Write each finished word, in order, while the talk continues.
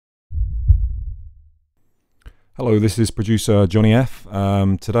Hello, this is producer Johnny F.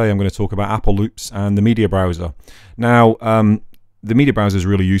 Today I'm going to talk about Apple Loops and the Media Browser. Now, the Media Browser is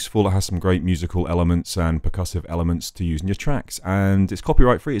really useful. It has some great musical elements and percussive elements to use in your tracks, and it's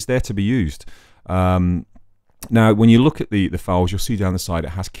copyright free. It's there to be used. Now, when you look at the files, you'll see down the side it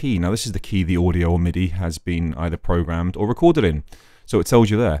has key. Now, this is the key the audio or MIDI has been either programmed or recorded in. So it tells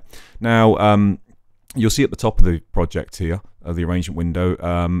you there. Now, you'll see at the top of the project here, the arrangement window,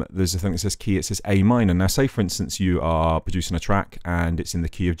 there's a thing that says key. It says A minor. Now, say for instance you are producing a track and it's in the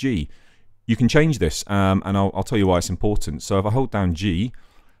key of G. You can change this, and I'll tell you why it's important. So if I hold down G,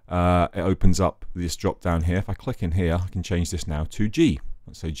 it opens up this drop down here. If I click in here, I can change this now to G.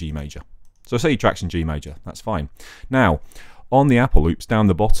 Let's say G major. So say your track's in G major. That's fine. Now, on the Apple Loops down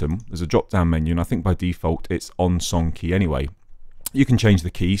the bottom, there's a drop down menu, and I think by default it's on song key anyway. You can change the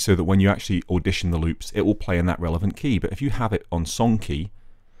key so that when you actually audition the loops, it will play in that relevant key. But if you have it on song key,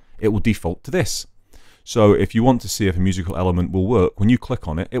 it will default to this. So if you want to see if a musical element will work, when you click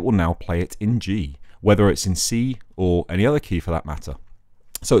on it, it will now play it in G, whether it's in C or any other key for that matter.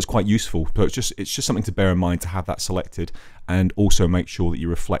 So it's quite useful, but it's just something to bear in mind to have that selected, and also make sure that you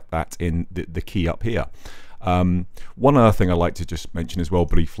reflect that in the key up here. One other thing I'd like to just mention as well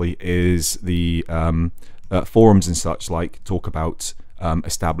briefly is the forums and such like talk about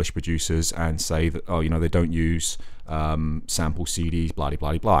established producers and say that, oh, you know, they don't use sample CDs, blah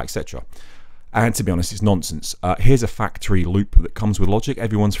blah blah, etc. And to be honest, it's nonsense. Here's a factory loop that comes with Logic.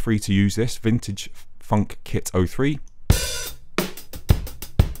 Everyone's free to use this. Vintage Funk Kit 03.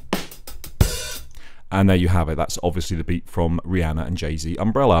 And there you have it. That's obviously the beat from Rihanna and Jay-Z,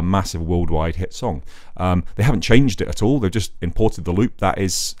 Umbrella, a massive worldwide hit song. They haven't changed it at all. They've just imported the loop. That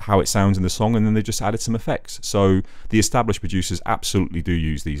is how it sounds in the song, and then they just added some effects. So the established producers absolutely do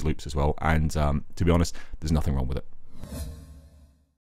use these loops as well. And to be honest, there's nothing wrong with it.